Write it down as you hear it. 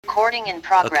Recording in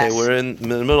progress. Okay, we're in the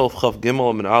middle of Chav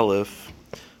Gimel and Aleph.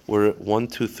 We're at 1,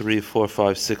 2, 3, 4,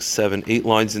 5, 6, 7, 8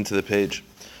 lines into the page.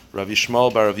 Rav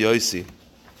Yishmael bar Rav Yosi.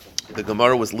 The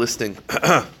Gemara was listing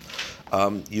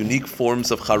unique forms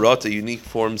of charata, unique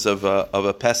forms of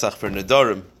a Pesach for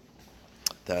Nedarim.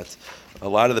 That a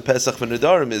lot of the Pesach for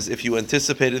Nedarim is, if you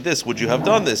anticipated this, would you have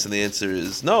done this? And the answer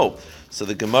is no. So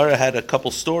the Gemara had a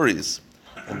couple stories.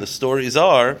 And the stories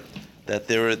are that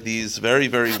there are these very,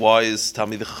 very wise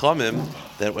Talmidei Chachamim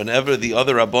that whenever the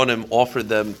other Rabbonim offered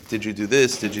them, did you do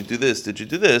this, did you do this, did you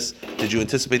do this, did you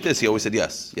anticipate this? He always said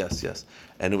yes, yes, yes.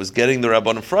 And it was getting the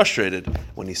Rabbonim frustrated.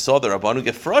 When he saw the Rabbonim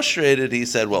get frustrated, he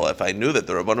said, well, if I knew that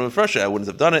the Rabbonim were frustrated, I wouldn't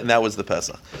have done it, and that was the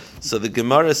Pesach. So the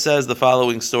Gemara says the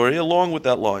following story, along with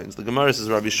that lines. The Gemara says,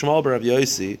 Rabbi Yishmael bar Rav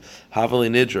Yosi, Havali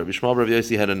Nidra. Rabbi Yishmael bar Rav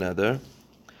Yosi had a nether.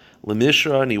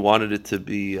 Lemishra, and he wanted it to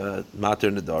be mater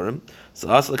nedarim. So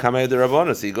asla kamei the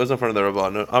Rabbanon. So he goes in front of the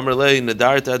Rabbanon. Amrlei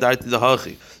nedarta adarti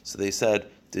dahachi. So they said,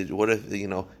 what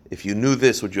if you knew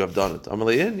this, would you have done it?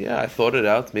 Amrlei, yeah, I thought it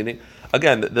out. Meaning,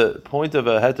 again, the point of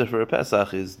a heter for a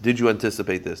Pesach is, did you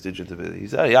anticipate this? Did you anticipate it? He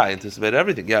said, yeah, I anticipated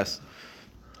everything. Yes.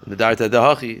 Nedarta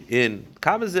dahachi in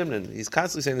Kamazimnin. He's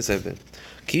constantly saying the same thing.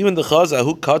 Kiman dechaza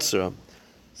hu katzra.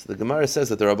 So the Gemara says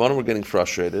that the Rabbanon were getting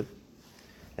frustrated,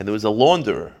 and there was a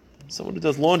launderer. Someone who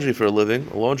does laundry for a living,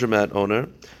 a laundromat owner.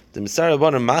 He hit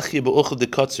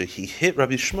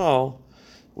Rabbi Yishmael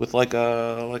with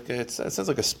it sounds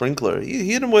like a sprinkler.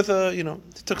 He hit him with he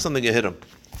took something and hit him.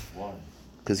 Why?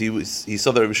 Because he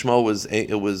saw that Rabbi Yishmael was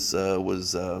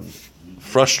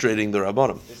frustrating the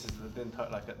Rabbanim. This is the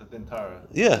Dintara.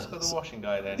 Yeah. Just got the washing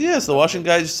guy there. Yes, the washing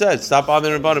guy just said, stop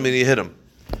bothering the Rabbanim, and he hit him.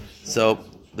 So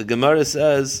the Gemara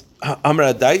says,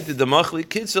 Amar Adaiti Damachli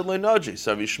Kitzur Leinaji.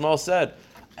 So Rabbi Yishmael said,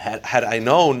 had I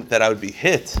known that I would be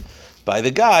hit by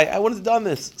the guy, I wouldn't have done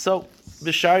this. So,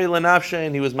 Bishari Lenafshe,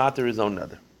 and he was matter his own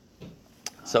nether.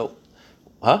 So,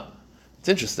 it's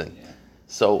interesting.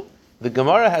 So, the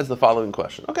Gemara has the following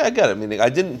question. Okay, I get it. Meaning,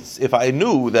 if I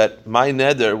knew that my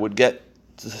nether would get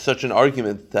to such an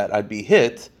argument that I'd be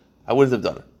hit, I wouldn't have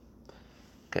done it.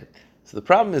 Okay, so the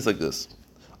problem is like this.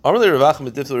 Here's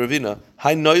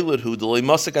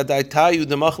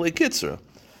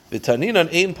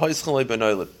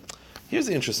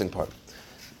the interesting part.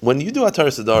 When you do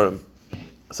Ataras Adarim,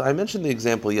 so I mentioned the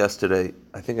example yesterday.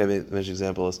 I think I mentioned the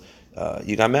example is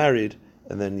you got married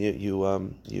and then you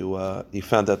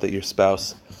found out that your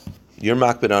spouse, you're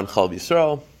makbid on Chal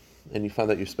Yisrael, and you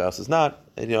found out your spouse is not.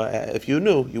 And if you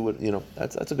knew, you would.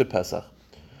 That's a good Pesach.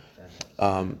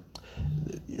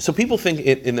 So people think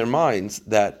in their minds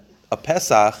that a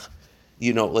Pesach,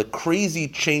 like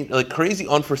crazy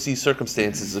unforeseen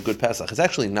circumstances is a good Pesach. It's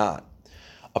actually not.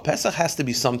 A Pesach has to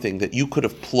be something that you could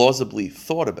have plausibly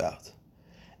thought about.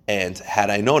 And had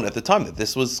I known at the time that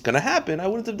this was going to happen, I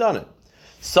wouldn't have done it.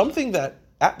 Something that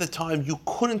at the time you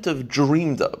couldn't have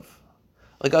dreamed of.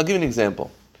 Like, I'll give you an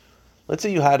example. Let's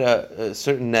say you had a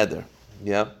certain nether,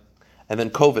 yeah? And then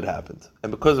COVID happened.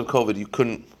 And because of COVID, you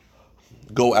couldn't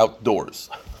go outdoors.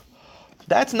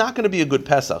 That's not going to be a good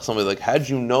Pesach. Somebody like, had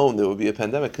you known there would be a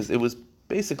pandemic, because it was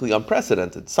basically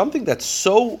unprecedented. Something that's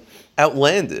so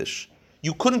outlandish,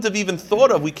 you couldn't have even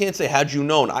thought of. We can't say, had you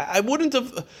known. I wouldn't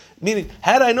have, meaning,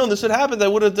 had I known this would happen, I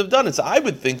wouldn't have done it. So I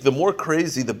would think the more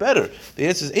crazy, the better. The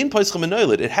answer is,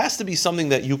 it has to be something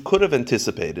that you could have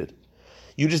anticipated.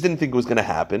 You just didn't think it was going to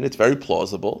happen. It's very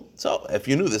plausible. So if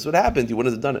you knew this would happen, you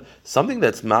wouldn't have done it. Something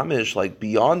that's mamish, like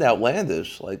beyond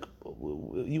outlandish, like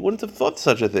you wouldn't have thought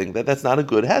such a thing. That's not a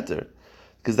good heter.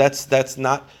 Because that's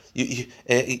not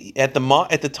at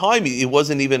the time it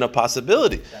wasn't even a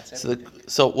possibility.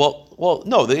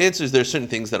 No. The answer is there's certain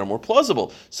things that are more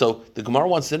plausible. So the Gemara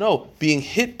wants to know, being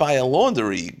hit by a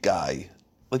laundry guy,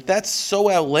 like that's so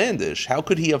outlandish. How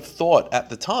could he have thought at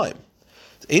the time?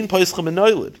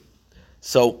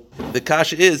 So the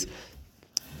kasha is,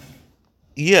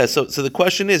 So the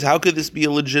question is, how could this be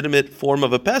a legitimate form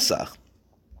of a Pesach?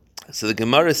 So the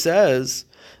Gemara says.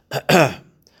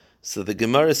 So the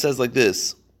Gemara says like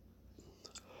this.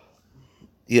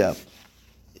 Yeah,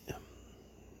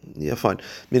 fine.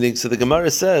 Meaning, so the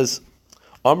Gemara says,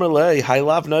 the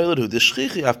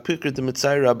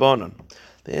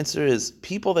answer is,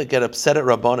 people that get upset at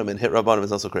Rabbanim and hit Rabbanim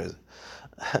is not so crazy.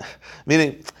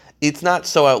 Meaning, it's not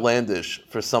so outlandish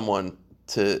for someone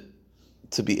to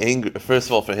be angry. First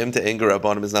of all, for him to anger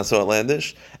Rabbanim is not so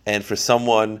outlandish, and for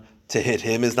someone to hit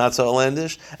him is not so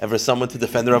outlandish, and for someone to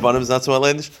defend the Rabbanim is not so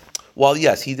outlandish. While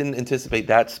yes, he didn't anticipate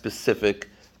that specific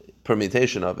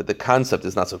permutation of it, the concept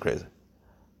is not so crazy.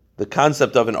 The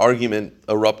concept of an argument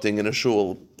erupting in a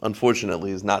shul,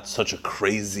 unfortunately, is not such a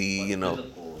crazy,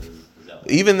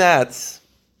 Even that,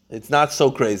 It's not so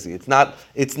crazy. It's not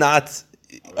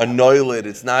a noilid.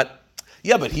 It's not.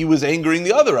 Yeah, but he was angering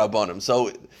the other Rabbanim.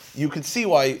 So you could see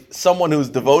why someone who's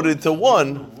devoted to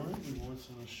one. Weren't we once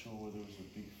on a show where there was a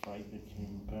big fight that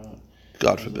came about?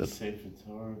 God Was forbid. it Sefer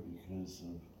Torah because of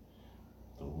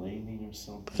the laning or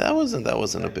something? That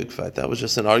wasn't a big fight. That was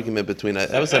just an argument between a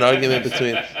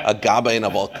Gabbai and a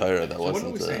Balkaira. That So what are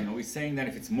wasn't. we saying? Are we saying that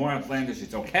if it's more outlandish,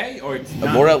 it's okay, or it's A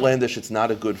not? more outlandish. It's not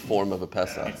a good form of a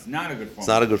Pesach. It's not a good form. It's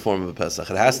not a good form of a Pesach.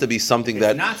 It has to be something It's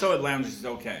that. not so outlandish, it's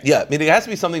okay. Yeah, meaning it has to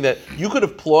be something that you could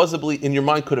have plausibly, in your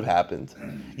mind, could have happened.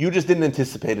 You just didn't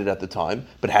anticipate it at the time.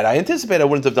 But had I anticipated, I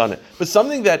wouldn't have done it. But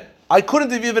something that I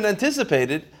couldn't have even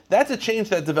anticipated, that's a change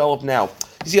that developed now.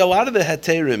 You see, a lot of the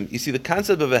heterim, you see, the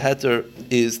concept of a heter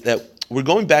is that we're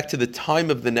going back to the time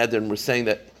of the neder, and we're saying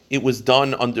that it was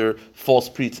done under false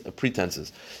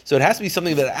pretenses. So it has to be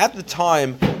something that at the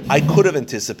time I could have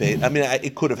anticipated. I mean,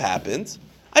 it could have happened.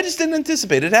 I just didn't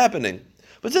anticipate it happening.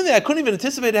 But something I couldn't even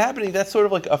anticipate it happening, that's sort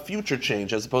of like a future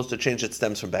change as opposed to a change that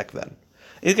stems from back then.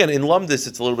 Again, in Lumdis,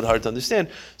 it's a little bit hard to understand.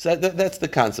 So that's the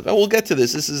concept. And we'll get to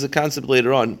this. This is a concept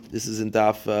later on. This is in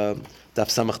Daf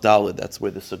Samach Daled. That's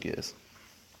where the sugya is.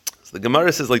 So the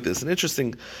Gemara says like this, an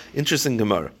interesting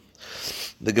Gemara.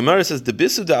 The Gemara says, "The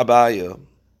bisu da Abaya,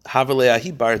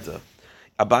 havaleahi barta."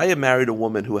 Abaya married a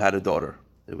woman who had a daughter.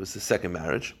 It was her second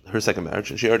marriage,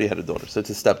 and she already had a daughter. So it's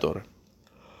a stepdaughter.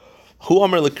 Hu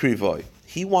amar lekrivoi.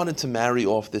 He wanted to marry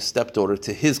off this stepdaughter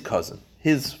to his cousin,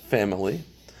 his family,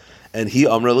 and he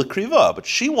amar lekriva, but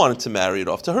she wanted to marry it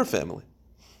off to her family,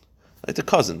 right, to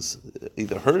cousins,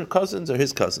 either her cousins or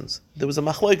his cousins. There was a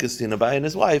machlokes in Abai and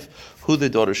his wife who the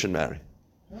daughter should marry.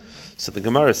 So the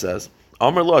Gemara says,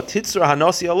 Amar lo titzra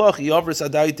hanasi alach yavris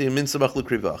adayti min samach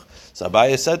lekrivach. So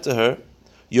Abai said to her,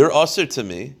 "You're usher to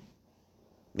me,"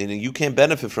 meaning you can't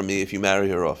benefit from me if you marry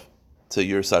her off to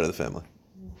your side of the family.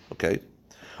 Okay.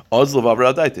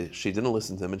 She didn't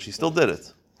listen to him, and she still did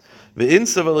it.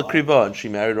 And she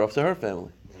married her off to her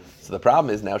family. So the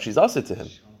problem is now she's usher to him.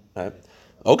 Right?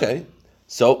 Okay.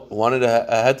 So wanted a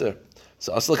heter.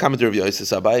 So Asla comment to Rav Yosef.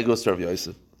 So Abaye goes to Rav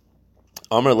Yosef.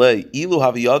 Amar le ilu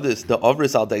haviyadis the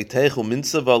avris al daitechu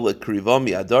minsava lekriva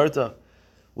miadarta.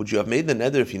 Would you have made the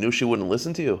neder if you knew she wouldn't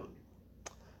listen to you?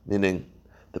 Meaning,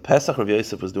 the Pesach Rav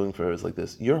Yosef was doing for her is like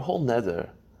this. Your whole neder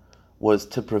was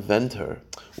to prevent her.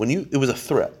 It was a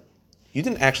threat. You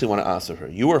didn't actually want to answer her.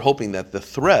 You were hoping that the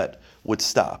threat would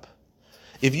stop.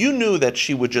 If you knew that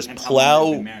she would just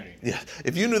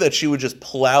if you knew that she would just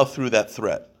plow through that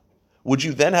threat, would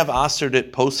you then have answered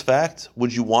it post fact?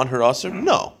 Would you want her answered?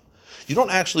 No. You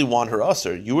don't actually want her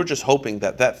usher. You were just hoping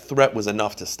that that threat was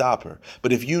enough to stop her.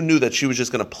 But if you knew that she was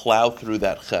just going to plow through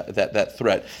that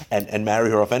threat and marry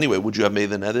her off anyway, would you have made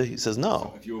the neder? He says no.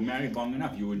 So if you were married long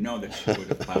enough, you would know that she would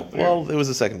have plowed through. Well, it was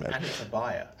a second marriage. And it's a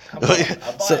buyer.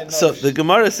 So the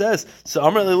Gemara says, so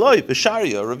Amar Leloi,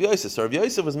 B'Sharia, Rav Yosef. So Rav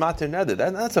Yosef was mater neder.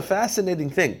 That's a fascinating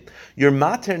thing. Your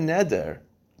mater neder,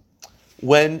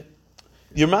 when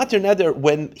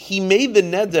he made the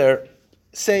neder,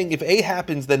 saying if A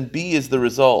happens, then B is the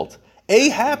result. A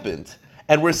happened,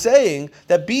 and we're saying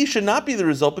that B should not be the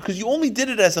result because you only did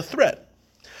it as a threat.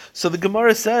 So the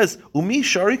Gemara says, Umi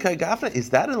Shari Kai Gafna,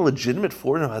 is that a legitimate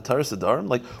form of Hatar Sadarim?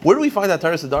 Like, where do we find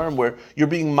Hatar Sadarim where you're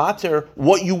being mater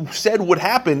what you said would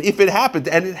happen if it happened,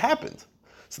 and it happened?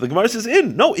 So the Gemara says,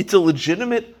 no, it's a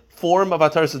legitimate form of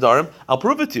Hatar Sadarim. I'll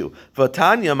prove it to you.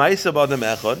 Vatanya Ma'isa B'Adam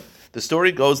Echad. The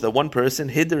story goes that one person,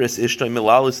 Hideris Ishtay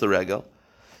Milalis the Regel.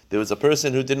 There was a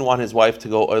person who didn't want his wife to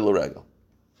go oil regel.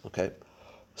 Okay?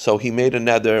 So he made a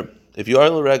neder, if you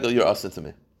oil regel, you're usher to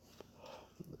me.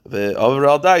 The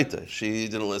overall daita. She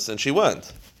didn't listen, she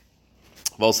went.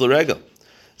 Vos regel.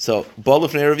 So,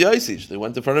 Bolifnei Rav Yosi, they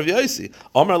went in front of Yosi.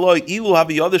 Amar loy, ilu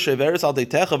havi yodesh everes al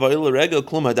deitecha v'oil regel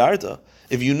klum hadarta.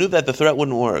 If you knew that the threat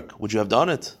wouldn't work, would you have done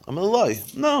it? Amar loy,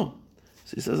 no.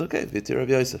 So he says, okay, V'tir Rav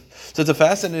Yosef. So it's a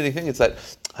fascinating thing. It's that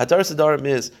Hatar Sadarim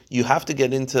is, you have to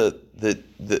get into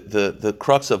the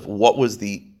crux of what was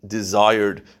the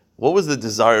desired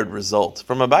result.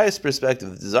 From Abaye's perspective,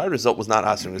 the desired result was not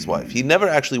answering his wife. He never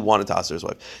actually wanted to answer his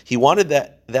wife. He wanted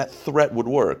that threat would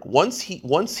work.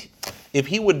 If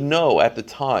he would know at the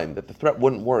time that the threat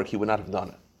wouldn't work, he would not have done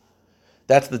it.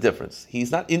 That's the difference. He's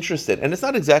not interested. And it's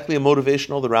not exactly a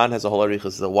motivational. The Ran has a whole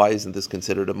arichas. So why isn't this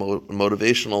considered a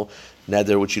motivational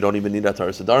neder, which you don't even need Atar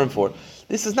Sadarim for?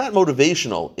 This is not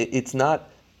motivational. It's not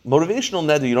motivational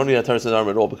neder. You don't need Atar Sadarim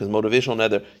at all, because motivational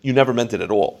neder, you never meant it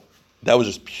at all. That was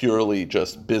just purely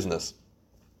just business.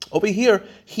 Over here,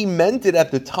 he meant it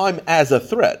at the time as a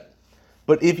threat.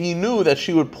 But if he knew that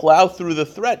she would plow through the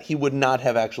threat, he would not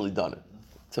have actually done it.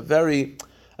 It's a very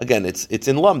again, it's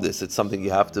in lumdis. It's something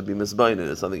you have to be misbained.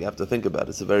 It's something you have to think about.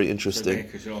 It's a very interesting.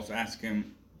 Because you also ask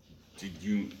him, did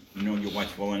you know your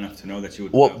wife well enough to know that she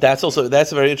would? Well, that's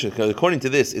very interesting. Because according to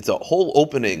this, it's a whole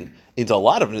opening into a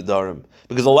lot of nidarim,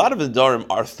 because a lot of nidarim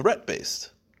are threat based.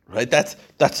 Right, that's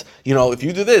if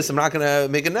you do this, I'm not going to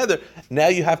make a nether. Now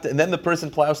you have to, and then the person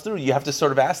plows through. You have to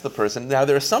sort of ask the person. Now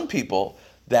there are some people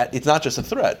that it's not just a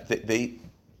threat. They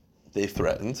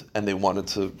threatened and they wanted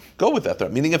to go with that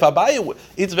threat. Meaning, if Abaya,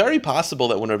 it's very possible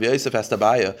that when Rav Yosef asked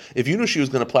Abaya, if you knew she was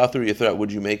going to plow through your threat,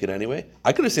 would you make it anyway?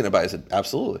 I could have seen Abaya said,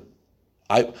 absolutely.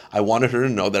 I wanted her to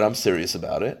know that I'm serious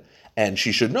about it. And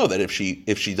she should know that if she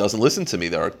doesn't listen to me,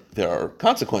 there are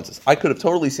consequences. I could have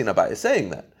totally seen Abaya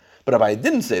saying that. But Abaya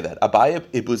didn't say that. Abaya,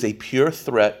 it was a pure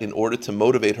threat in order to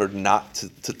motivate her not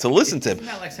to listen to him. Isn't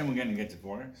that like someone going to get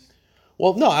divorced?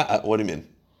 Well, no. What do you mean?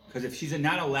 Because if she's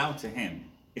not allowed to him,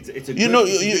 it's a no,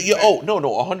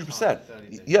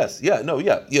 100%. Yes, yeah, no,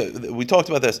 yeah. We talked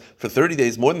about this for 30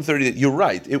 days, more than 30 days. You're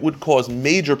right. It would cause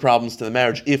major problems to the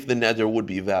marriage if the neder would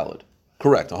be valid.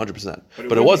 Correct, 100%.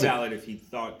 But it wasn't valid if he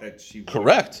thought that she.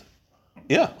 Correct.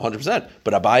 Yeah, 100%.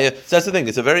 But Abaya, so that's the thing.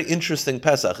 It's a very interesting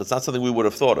Pesach. It's not something we would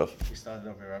have thought of. We started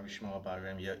off with Rabbi Shmuel by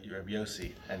Rabbi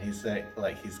Yossi, and he's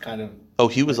he's kind of. Oh,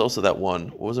 he was also that one.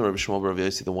 What was it, Rabbi Shmuel Rabbi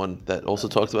Yossi, the one that also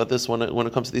talked about this when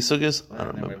it comes to these sugyas? I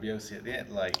don't remember. Rabbi Yossi at the end,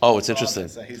 oh, it's interesting.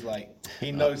 So he's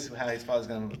he knows how his father's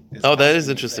going to. Oh, that is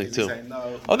interesting too.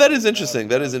 No, oh, that is interesting.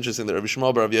 That is interesting. That Rabbi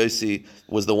Shmuel Rabbi Yossi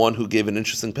was the one who gave an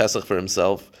interesting Pesach for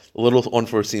himself, a little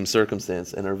unforeseen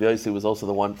circumstance, and Rabbi Yossi was also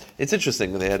the one. It's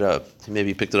interesting. They had maybe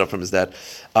he picked it up from his dad.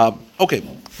 Okay,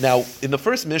 now in the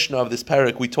first Mishnah of this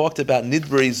parak, we talked about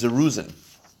Nidrei Zeruzin.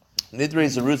 Nidrei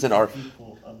Zeruzin are. People,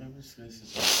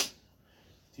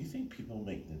 do you think people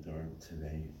make Nidar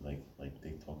today like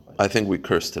they talk like? I think we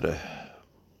curse today.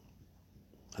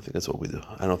 I think that's what we do.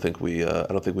 I don't think we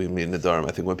mean Nidarim.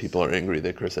 I think when people are angry,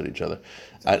 they curse at each other.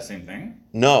 Is that the same thing?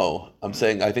 No, I'm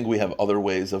saying I think we have other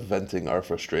ways of venting our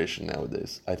frustration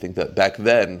nowadays. I think that back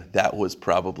then, that was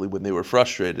probably when they were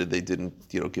frustrated, they didn't,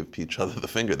 give each other the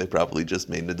finger. They probably just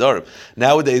made Nidarim.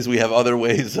 Nowadays, we have other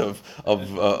ways of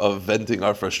venting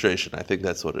our frustration. I think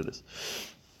that's what it is.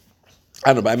 I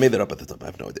don't know, but I made that up at the time. I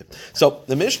have no idea. So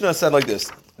the Mishnah said like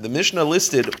this. The Mishnah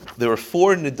listed there are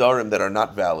 4 Nidarim that are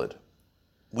not valid.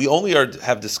 We only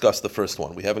have discussed the first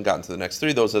one. We haven't gotten to the next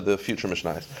 3. Those are the future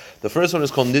Mishnahs. The first one is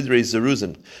called Nidrei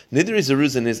Zeruzin. Nidrei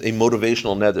Zeruzin is a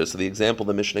motivational neder. So the example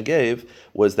the Mishnah gave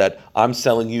was that I'm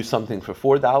selling you something for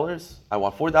 $4. I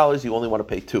want $4. You only want to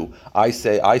pay 2. I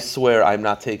say, I swear I'm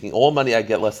not taking all money I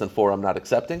get less than 4. I'm not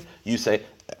accepting. You say,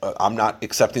 I'm not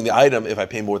accepting the item if I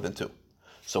pay more than 2.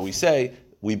 So we say,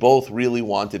 we both really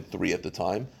wanted 3 at the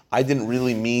time. I didn't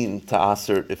really mean to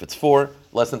assert if it's 4,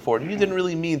 less than 4. You didn't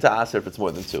really mean to assert if it's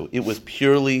more than 2. It was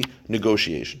purely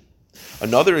negotiation.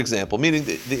 Another example, meaning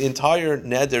the entire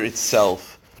neder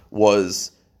itself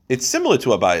it's similar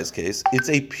to Abaya's case. It's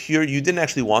a pure, you didn't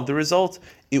actually want the result.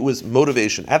 It was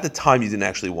motivation. At the time, you didn't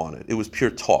actually want it. It was pure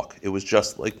talk. It was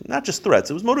just not just threats,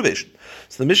 it was motivation.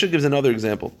 So the Mishnah gives another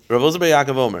example. Rav Elazar ben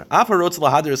Yaakov Omer,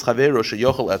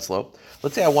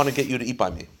 let's say I want to get you to eat by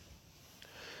me.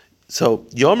 So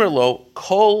Yomer Lo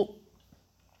Kol,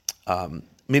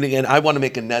 meaning, and I want to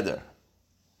make a neder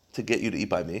to get you to eat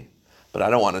by me, but I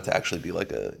don't want it to actually be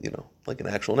like an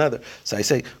actual neder. So I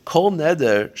say Kol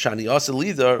neder shani asa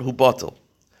lidar hu batel.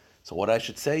 So what I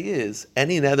should say is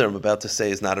any neder I'm about to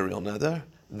say is not a real neder.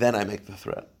 Then I make the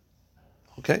threat.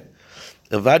 Okay.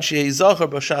 As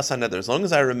long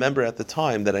as I remember at the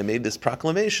time that I made this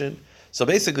proclamation. So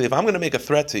basically, if I'm going to make a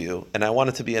threat to you, and I want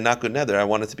it to be a not good neder, I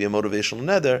want it to be a motivational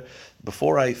neder,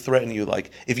 before I threaten you,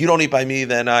 if you don't eat by me,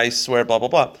 then I swear, blah, blah,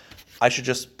 blah, I should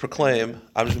just proclaim,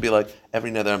 I'm just going to be like,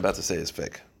 every neder I'm about to say is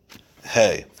fake.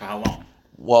 Hey. For how long?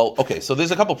 Well, okay, so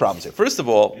there's a couple problems here. First of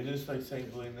all, It is like saying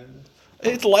believe neder?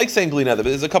 it's like saying bli neder, but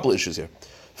there's a couple issues here.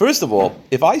 First of all,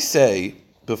 if I say,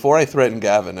 before I threaten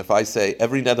Gavin, if I say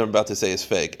every neder I'm about to say is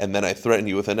fake, and then I threaten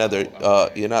you with a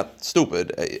neder, you're not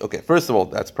stupid. Okay, first of all,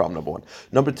 that's problem number 1.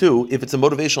 Number 2, if it's a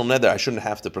motivational neder, I shouldn't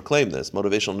have to proclaim this.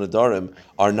 Motivational nedarim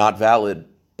are not valid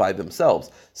by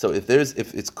themselves. So if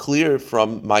it's clear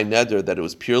from my neder that it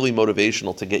was purely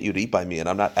motivational to get you to eat by me, and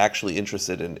I'm not actually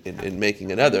interested in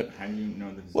making a neder. How do you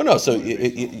know that? Well, no. So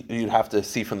you'd have to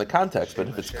see from the context. But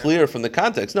if it's clear from the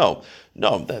context, no,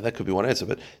 that could be one answer.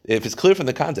 But if it's clear from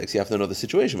the context, you have to know the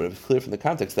situation. But if it's clear from the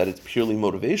context that it's purely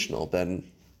motivational, then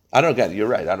I don't get it. You're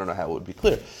right. I don't know how it would be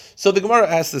clear. So the Gemara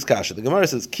asks this kasha. The Gemara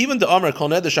says, "Kivan de Amar kol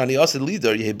neder shani asid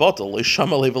lider yehibatel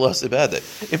leishama levelas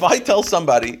ibadek." If I tell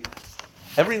somebody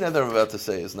every neder I'm about to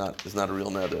say is not a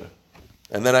real neder,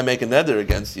 and then I make a neder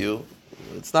against you,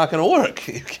 it's not going to work.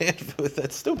 You can't.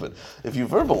 That's stupid. If you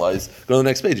verbalize, go to the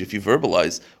next page. If you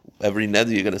verbalize, every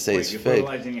neder you're going to say is You're fake.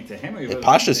 verbalizing it to him, or you're In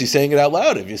Pashtus, you're saying it out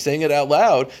loud. If you're saying it out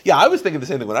loud, yeah, I was thinking the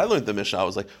same thing when I learned the Mishnah. I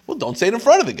was like, well, don't say it in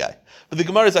front of the guy. But the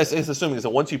Gemara is assuming is that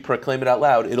once you proclaim it out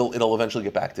loud, it'll eventually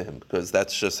get back to him, because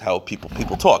that's just how people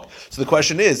talk. So the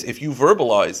question is, if you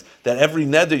verbalize that every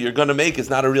neder you're going to make is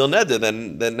not a real neder,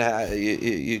 then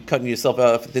you're cutting yourself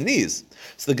off at the knees.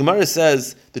 So the Gemara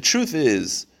says the truth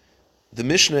is, the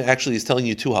Mishnah actually is telling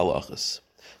you two halachas.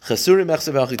 The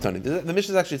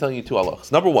Mishnah is actually telling you two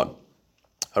halachas. Number one,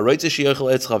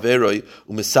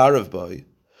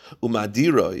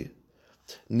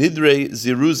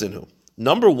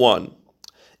 Number one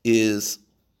is,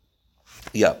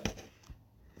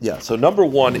 so number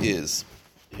one is,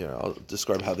 here, I'll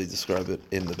describe how they describe it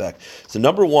in the back. So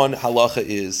number one halacha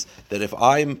is that if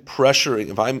I'm pressuring,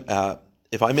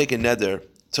 if I make a neder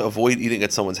to avoid eating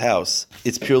at someone's house,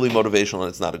 it's purely motivational and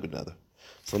it's not a good neder.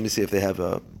 So let me see if they have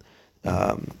a,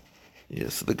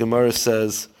 so the Gemara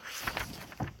says,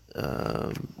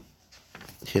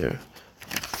 here.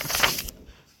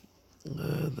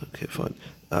 Okay, fine.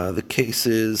 The case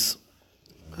is,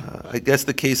 I guess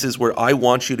the case is where I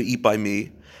want you to eat by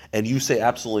me, and you say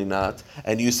absolutely not,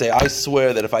 and you say, I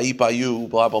swear that if I eat by you,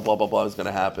 blah, blah, blah, blah, blah is going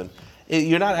to happen.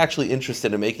 You're not actually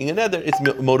interested in making a neder, it's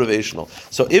motivational.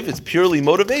 So if it's purely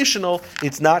motivational,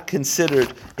 it's not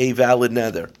considered a valid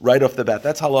neder, right off the bat.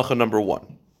 That's halacha number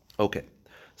one. Okay,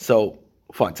 so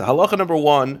fine. So halacha number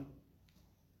one,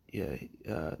 they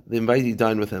invite you to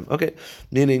dine with him. Okay,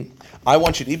 meaning, I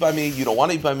want you to eat by me, you don't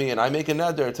want to eat by me, and I make a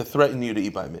neder to threaten you to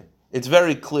eat by me. It's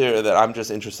very clear that I'm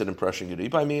just interested in pressuring you to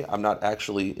eat by me. I'm not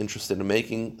actually interested in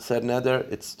making said neder.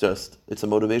 It's a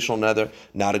motivational neder,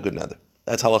 not a good neder.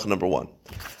 That's halacha number one.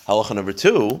 Halacha number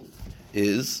two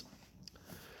is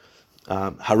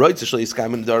number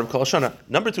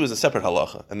two is a separate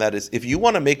halacha, and that is if you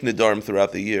want to make nedarim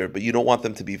throughout the year, but you don't want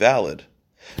them to be valid,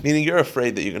 meaning you're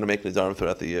afraid that you're going to make nedarim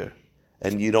throughout the year,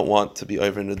 and you don't want to be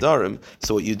over nedarim,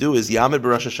 so what you do is Yamid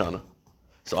b'Rosh Hashanah.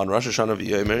 So on Rosh Hashanah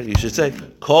v'Yomer, you should say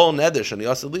Kol neder shani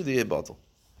asad li di'eh batel.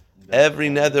 Every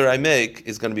neder I make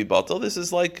is going to be batel. This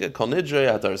is like Kol Nidrei,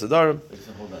 Hatar Sadarim.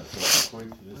 So hold on. So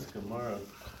according to this Gemara,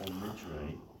 Kol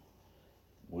Nidrei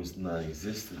was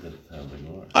non-existent at the time of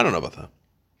Gemara. I don't know about that.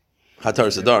 Hatar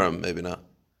Sadarim, maybe not.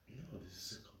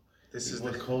 This is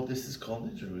called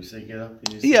Nidrei. We say get up.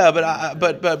 And Yeah,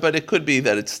 but it could be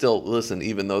that it's still, listen,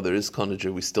 even though there is Kol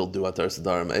Nidrei, we still do Hatar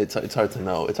Sadarim. It's hard to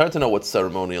know. It's hard to know what's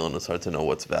ceremonial and it's hard to know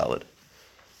what's valid.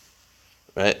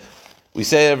 Right? We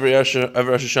say every Rosh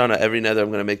Hashanah, every neder I'm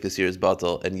going to make this year is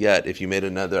batel, and yet if you made a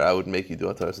neder, I would make you do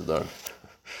Hatar Sadarim.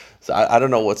 So I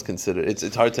don't know what's considered.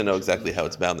 It's hard to know exactly how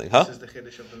it's bounding, huh? This is the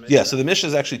Chiddush of the Mishnah. Yeah. So the Mishnah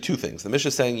is actually two things. The Mishnah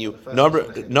is saying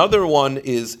another one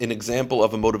is an example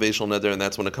of a motivational neder, and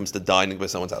that's when it comes to dining by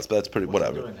someone's house. But that's pretty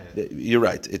whatever. You're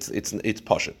right. It's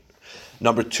pashut.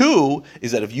 Number two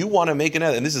is that if you want to make an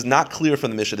neder, and this is not clear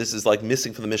from the Mishnah, this is like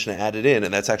missing from the Mishnah added in,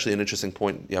 and that's actually an interesting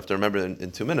point you have to remember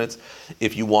in 2 minutes.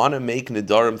 If you want to make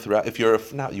nedarim throughout, you're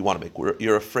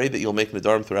afraid that you'll make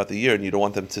nedarim throughout the year and you don't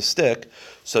want them to stick,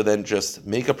 so then just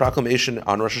make a proclamation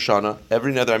on Rosh Hashanah.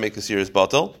 Every neder I make this year is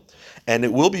batel, and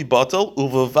it will be batel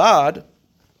uvavad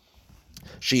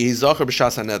sheyizacher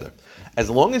b'shas haneder. As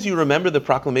long as you remember the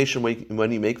proclamation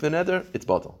when you make the neder, it's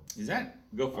batel. Does that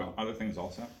go for other things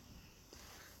also?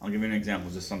 I'll give you an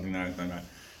example. Just something that I've done.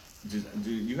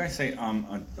 Do you guys say a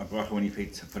bracha when you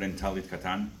put in talit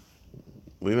katan?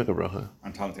 We make a bracha.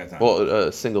 On talit katan.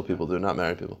 Well, single people do, not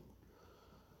married people.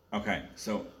 Okay,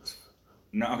 so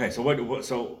what?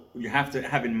 So you have to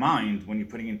have in mind when you're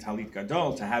putting in talit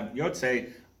gadol to have yotzei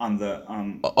on the.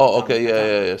 Okay,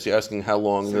 yeah. So you're asking how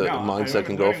long the mindset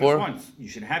can go for? You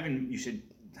should have in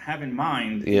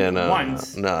mind. No.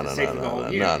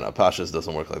 Pashas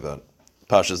doesn't work like that.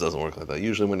 Pashas doesn't work like that.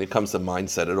 Usually, when it comes to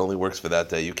mindset, it only works for that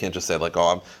day. You can't just say like,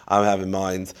 "Oh, I'm having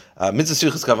mind mitzvah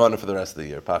sichas kavana for the rest of the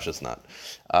year." Pashas not.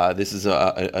 This is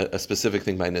a specific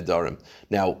thing by nedarim.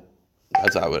 Now,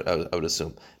 that's how I would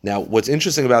assume. Now, what's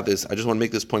interesting about this, I just want to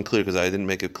make this point clear because I didn't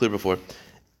make it clear before.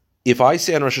 If I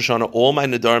say on Rosh Hashanah all my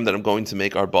nedarim that I'm going to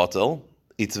make are batel,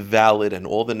 it's valid, and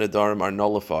all the nedarim are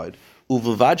nullified.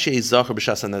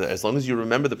 As long as you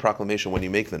remember the proclamation when you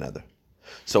make the neder.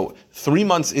 So 3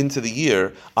 months into the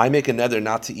year, I make a neder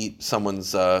not to eat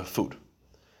someone's food.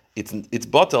 It's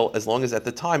batel as long as at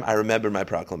the time I remember my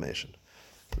proclamation.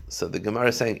 So the Gemara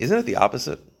is saying, isn't it the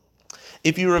opposite?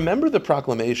 If you remember the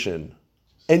proclamation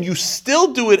and you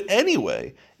still do it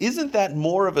anyway, isn't that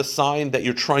more of a sign that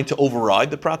you're trying to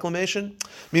override the proclamation?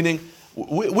 Meaning,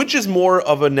 Which is more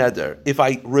of a neder? If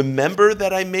I remember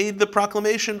that I made the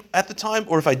proclamation at the time,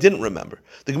 or if I didn't remember?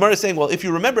 The Gemara is saying, well, if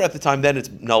you remember at the time, then it's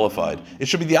nullified. It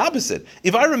should be the opposite.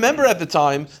 If I remember at the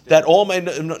time that all my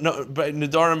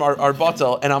nedarim are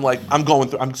batel, and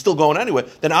I'm still going anyway,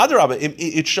 then adarabah,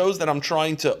 it shows that I'm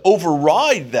trying to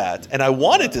override that, and I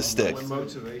want it to stick. We're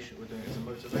motivation. We're doing it as a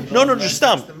motivation. No, just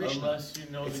stop. Unless you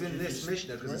know It's that in you're this just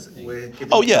Mishnah because threatening. we're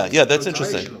giving Oh yeah, that's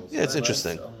interesting. motivational. Yeah, it's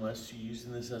interesting. Unless you're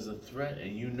using this as a threat,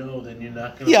 and you know, then you're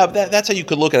not going. Yeah, that's how you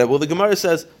could look at it. Well, the Gemara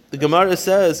says, "I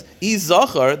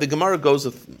zachar." The Gemara goes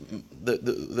with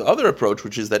the other approach,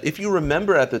 which is that if you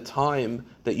remember at the time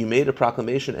that you made a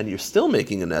proclamation and you're still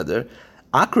making a neder,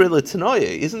 akre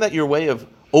l'tanoye, isn't that your way of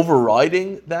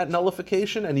overriding that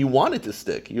nullification, and you want it to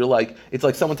stick? You're like, it's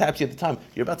like someone taps you at the time.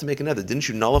 You're about to make a neder. Didn't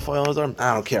you nullify all his arm?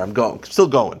 I don't care. I'm still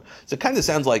going. So it kind of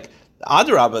sounds like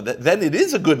adarabah. Then it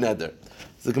is a good neder.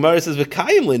 So the Gemara says,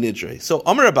 "V'kayim le'nidrei." So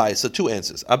Amar Abaye, so two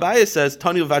answers. Abaye says,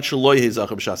 "Tani v'vad shelo yehi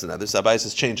zachar b'shas neder." So Abaye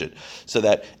says, change it so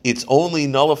that it's only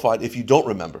nullified if you don't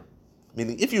remember.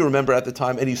 Meaning, if you remember at the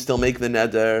time and you still make the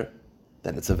neder,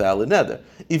 then it's a valid neder.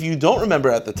 If you don't remember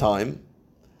at the time,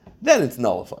 then it's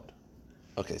nullified.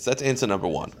 Okay, so that's answer number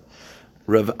one.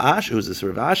 Rav Ash, who's this?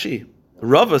 Rav Ashi.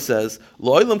 Rava says,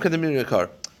 "Lo'ilam kadamim yakar."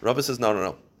 Rava says,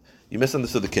 no. You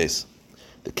misunderstood the case.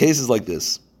 The case is like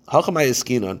this.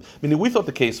 Meaning, we thought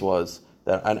the case was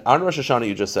that on Rosh Hashanah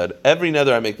you just said, every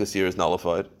neder I make this year is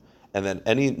nullified, and then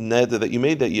any neder that you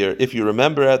made that year, if you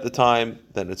remember at the time,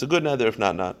 then it's a good neder, if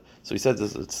not. So he says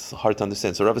it's hard to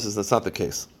understand. So Rava says that's not the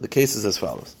case. The case is as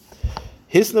follows.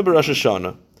 Hisna b'Rosh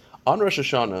Hashanah. On Rosh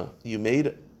Hashanah, you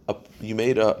made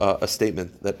a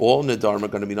statement that all nedarim are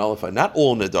going to be nullified. Not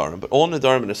all nedarim, but all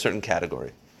nedarim in a certain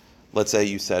category. Let's say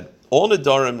you said all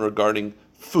nedarim regarding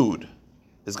food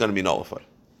is going to be nullified.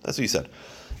 That's what you said.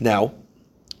 Now,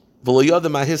 v'lo yada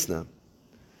mahisna,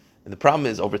 and the problem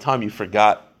is over time you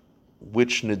forgot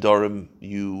which nedarim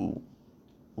you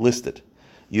listed.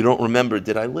 You don't remember.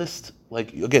 Did I list,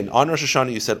 like, again, on Rosh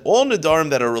Hashanah you said all nedarim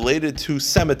that are related to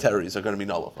cemeteries are going to be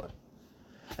nullified,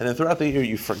 and then throughout the year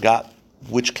you forgot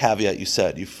which caveat you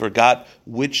said. You forgot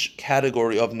which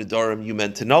category of nedarim you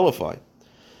meant to nullify.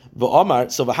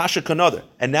 V'amar, so v'hasha kanother,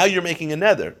 and now you're making a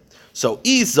neder. So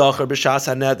izachar b'shas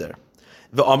haneder.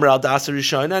 V'amar al dasar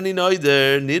rishon ani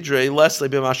noider nidrei lesle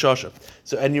b'mashosha.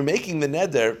 So, and you're making the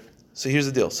neder. So here's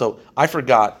the deal. So I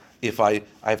forgot if I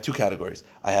have two categories.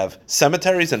 I have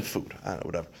cemeteries and food. I don't know,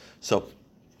 whatever. So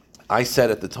I said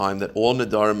at the time that all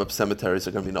nedarim of cemeteries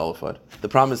are going to be nullified. The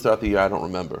problem is throughout the year I don't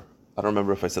remember. I don't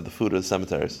remember if I said the food or the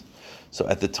cemeteries. So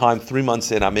at the time, 3 months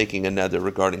in, I'm making a neder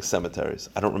regarding cemeteries.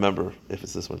 I don't remember if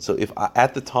it's this one. So if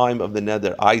at the time of the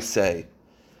neder, I say,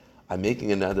 I'm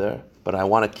making a neder, but I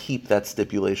want to keep that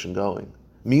stipulation going.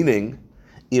 Meaning,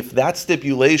 if that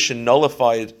stipulation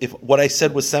nullified, if what I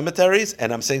said was cemeteries,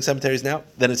 and I'm saying cemeteries now,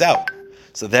 then it's out.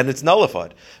 So then it's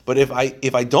nullified. But if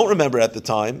I don't remember at the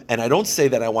time, and I don't say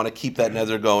that I want to keep that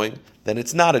neder going, then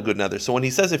it's not a good neder. So when he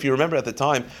says if you remember at the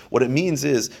time, what it means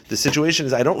is the situation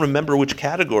is I don't remember which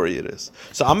category it is.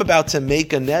 So I'm about to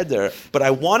make a neder, but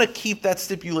I want to keep that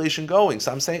stipulation going.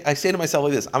 So I say to myself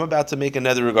like this, I'm about to make a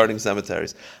neder regarding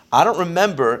cemeteries. I don't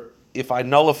remember if I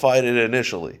nullified it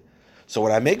initially. So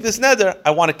when I make this neder,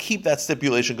 I want to keep that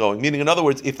stipulation going. Meaning, in other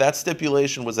words, if that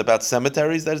stipulation was about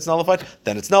cemeteries that it's nullified,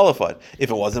 then it's nullified.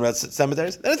 If it wasn't about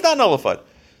cemeteries, then it's not nullified.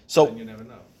 So And you never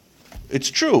know. it's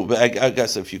true, but I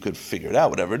guess if you could figure it out,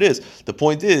 whatever it is. The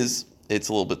point is, it's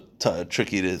a little bit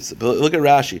tricky. But look at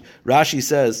Rashi. Rashi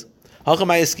says, every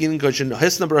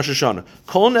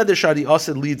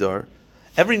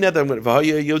nether I'm going to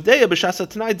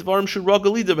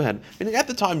meaning at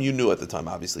the time you knew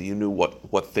obviously you knew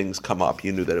what things come up.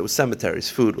 You knew that it was cemeteries,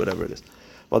 food, whatever it is.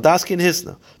 Well, daskin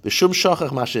hisna b'shum shachach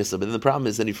mashisa. But then the problem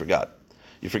is then you forgot.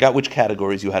 You forgot which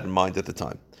categories you had in mind at the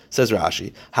time. Says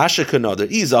Rashi, Hasha kanoder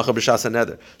izacha b'shas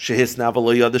haneder shehisna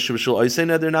v'lo yada sheb'shul oisei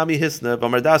neder nami hisna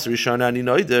v'mardas rishana ani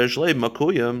noider shleib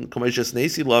makuyim k'meishes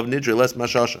nesi love nidre les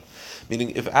mashasha. Meaning,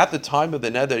 if at the time of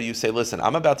the neder you say, listen,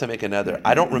 I'm about to make a neder,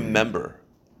 I don't remember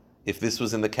if this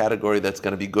was in the category that's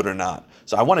going to be good or not.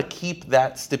 So I want to keep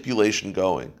that stipulation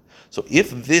going. So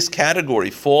if this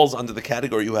category falls under the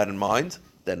category you had in mind,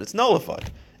 then it's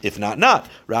nullified. If not.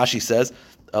 Rashi says,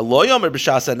 but let's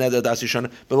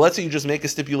say you just make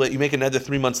you make a neder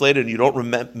 3 months later and you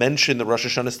don't mention the Rosh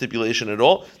Hashanah stipulation at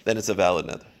all, then it's a valid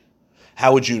neder.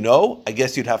 How would you know? I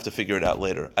guess you'd have to figure it out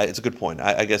later. It's a good point.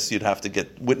 I guess you'd have to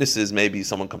get witnesses, maybe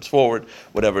someone comes forward,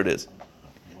 whatever it is.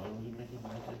 Why would you make a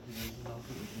neder if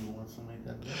you want to make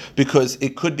that neder? Because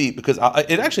it could be,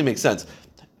 it actually makes sense.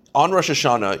 On Rosh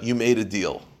Hashanah, you made a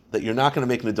deal that you're not going to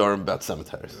make nedarim about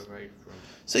cemeteries. Right from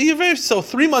So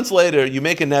 3 months later, you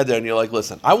make a neder and you're like,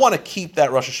 listen, I want to keep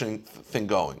that Rosh Hashanah thing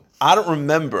going. I don't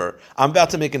remember. I'm about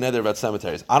to make a neder about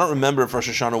cemeteries. I don't remember if Rosh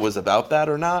Hashanah was about that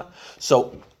or not.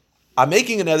 So I'm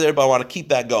making a neder, but I want to keep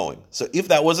that going. So if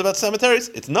that was about cemeteries,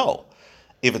 it's null.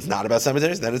 If it's not about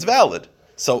cemeteries, then it's valid.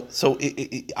 So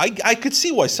I could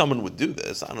see why someone would do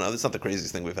this. I don't know. That's not the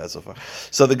craziest thing we've had so far.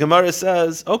 So the Gemara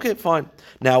says, okay, fine.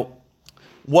 Now,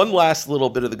 one last little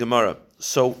bit of the Gemara.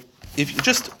 So if you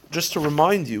just to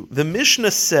remind you, the Mishnah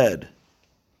said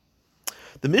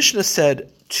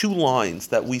 2 lines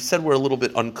that we said were a little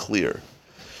bit unclear.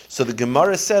 So the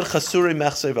Gemara said, Chasuri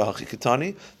mechsei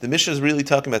v'hachikatani. The Mishnah is really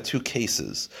talking about 2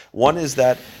 cases. One is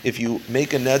that if you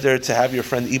make a neder to have your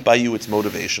friend eat by you, it's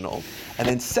motivational. And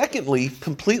then secondly,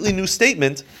 completely new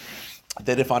statement,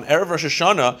 that if on Erev Rosh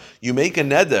Hashanah you make a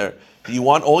neder, you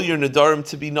want all your nedarim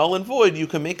to be null and void, you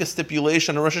can make a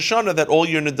stipulation on Rosh Hashanah that all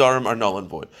your nedarim are null and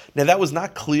void. Now that was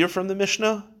not clear from the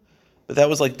Mishnah, but that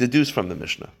was like deduced from the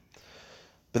Mishnah.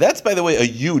 But that's, by the way, a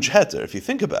huge heter, if you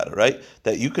think about it, right?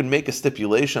 That you can make a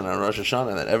stipulation on Rosh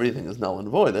Hashanah that everything is null and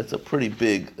void. That's a pretty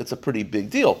big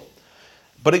deal.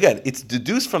 But again, it's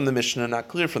deduced from the Mishnah, not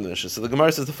clear from the Mishnah. So the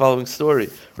Gemara says the following story.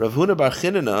 Rav Huna bar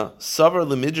Chinina savar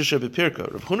l'midrasha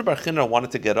b'pirka. Rav Huna bar Chinina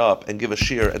wanted to get up and give a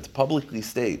shir and to publicly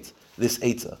state this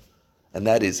eitzah. And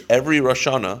that is, every Rosh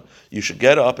Hashanah, you should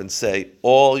get up and say,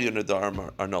 all your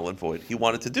nedarim are null and void. He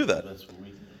wanted to do that. That's what we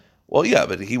do. Well, yeah,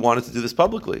 but he wanted to do this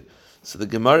publicly. So the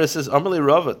Gemara says, Amalei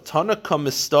Rava, Tana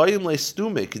kamistayim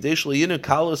lestume, kadesh leyinu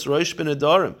kalos roish ben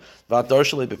adarim, v'adar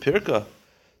shalei bepirka.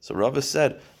 So Rava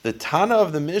said, the Tana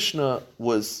of the Mishnah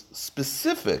was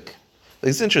specific.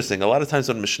 It's interesting. A lot of times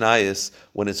on Mishnayos,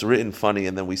 when it's written funny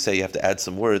and then we say you have to add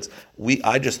some words,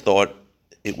 I just thought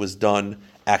it was done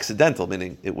accidental,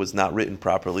 meaning it was not written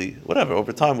properly, whatever.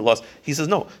 Over time we lost. He says,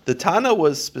 no, the Tana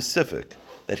was specific,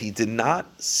 that he did not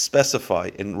specify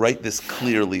and write this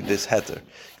clearly, this heter.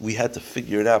 We had to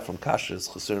figure it out from Kashrus,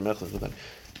 Chasur Mechlas.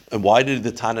 And why did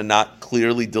the Tana not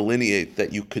clearly delineate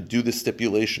that you could do the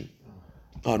stipulation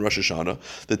on Rosh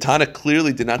Hashanah? The Tana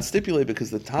clearly did not stipulate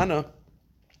because the Tana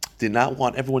did not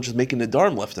want everyone just making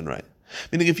nedarim left and right.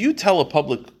 Meaning if you tell a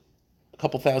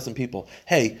couple thousand people,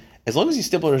 hey, as long as you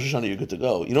stipulate Rosh Hashanah, you're good to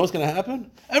go. You know what's going to happen?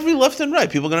 Every left and right,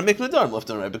 people are going to make nedarim left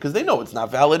and right because they know it's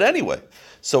not valid anyway.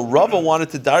 So Rava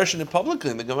wanted to darshan it publicly,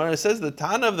 and the Gemara says the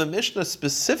Tana of the Mishnah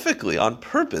specifically, on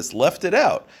purpose, left it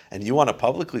out. And you want to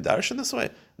publicly darshan this way?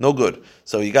 No good.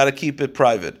 So you got to keep it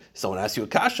private. Someone asks you a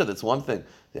kasha, that's one thing.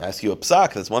 They ask you a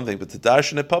psak, that's one thing. But to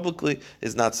darshan it publicly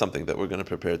is not something that we're going to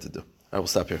prepare to do. I will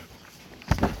stop here.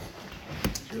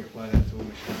 You apply that to all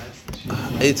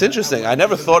Mishnayos? It's interesting. I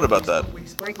never thought about that.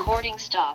 Recording stop.